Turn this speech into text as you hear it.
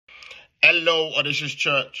Hello, Audacious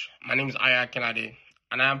Church. My name is Ayo Akinlade,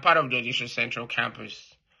 and I am part of the Audacious Central Campus.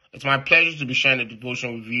 It's my pleasure to be sharing a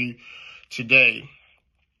devotion with you today.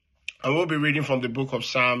 I will be reading from the book of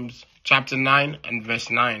Psalms, chapter 9 and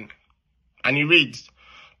verse 9. And it reads,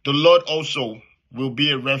 "The Lord also will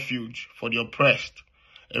be a refuge for the oppressed,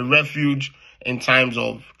 a refuge in times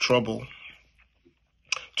of trouble."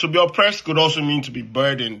 To be oppressed could also mean to be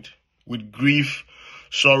burdened with grief,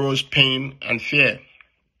 sorrows, pain, and fear.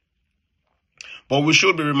 But we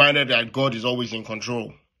should be reminded that God is always in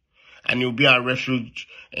control, and He'll be our refuge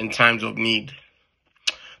in times of need.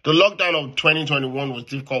 The lockdown of 2021 was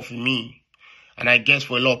difficult for me, and I guess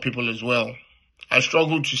for a lot of people as well. I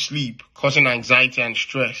struggled to sleep, causing anxiety and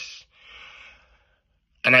stress,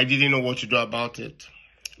 and I didn't know what to do about it.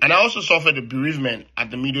 And I also suffered a bereavement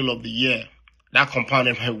at the middle of the year that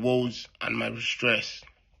compounded my woes and my stress.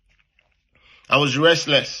 I was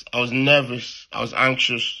restless, I was nervous, I was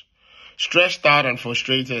anxious, stressed out and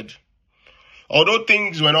frustrated. Although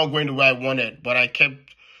things were not going the way I wanted, but I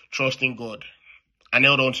kept trusting God and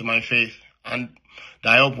held on to my faith, and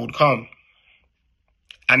the help would come.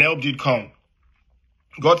 And help did come.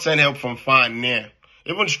 God sent help from far and near,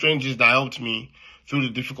 even strangers that helped me through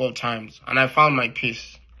the difficult times, and I found my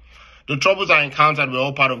peace. The troubles I encountered were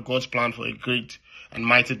all part of God's plan for a great and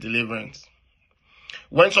mighty deliverance.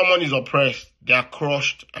 When someone is oppressed, they are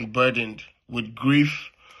crushed and burdened with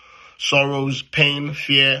grief, sorrows, pain,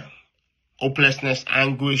 fear, hopelessness,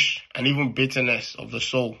 anguish, and even bitterness of the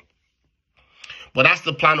soul. But that's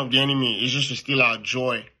the plan of the enemy, is just to steal our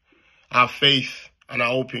joy, our faith, and our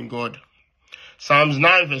hope in God. Psalms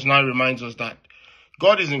 9 verse 9 reminds us that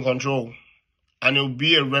God is in control, and He'll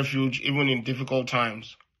be a refuge even in difficult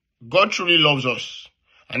times. God truly loves us,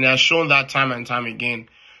 and He has shown that time and time again,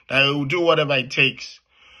 that He will do whatever it takes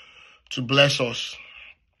to bless us.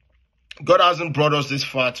 God hasn't brought us this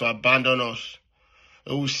far to abandon us.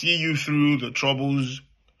 He will see you through the troubles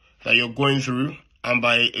that you're going through and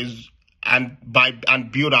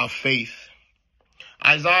build our faith.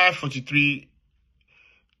 Isaiah 43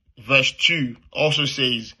 verse 2 also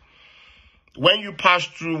says, "When you pass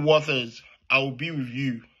through waters, I will be with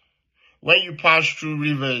you. When you pass through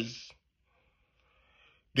rivers,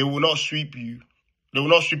 they will not sweep you. They will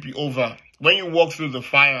not sweep you over. When you walk through the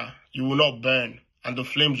fire, you will not burn, and the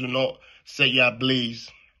flames will not set you ablaze."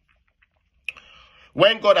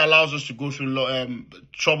 When God allows us to go through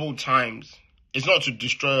troubled times, it's not to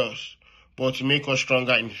destroy us, but to make us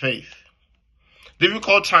stronger in faith.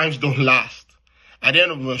 Difficult times don't last. At the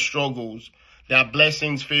end of our struggles, there are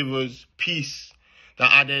blessings, favors, peace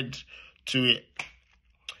that added to it.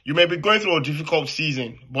 You may be going through a difficult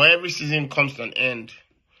season, but every season comes to an end.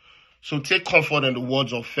 So take comfort in the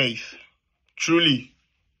words of faith. Truly,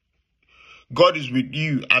 God is with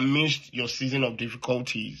you amidst your season of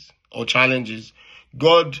difficulties or challenges.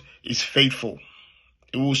 God is faithful.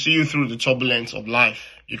 He will see you through the turbulence of life.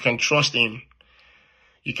 You can trust Him.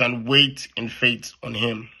 You can wait in faith on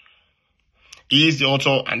Him. He is the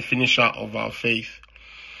author and finisher of our faith.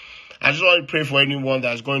 I just want to pray for anyone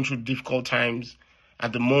that is going through difficult times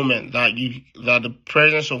at the moment, that the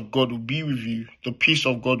presence of God will be with you, the peace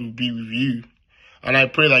of God will be with you. And I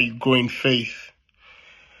pray that you grow in faith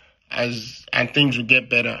and things will get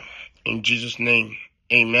better. In Jesus' name,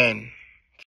 amen.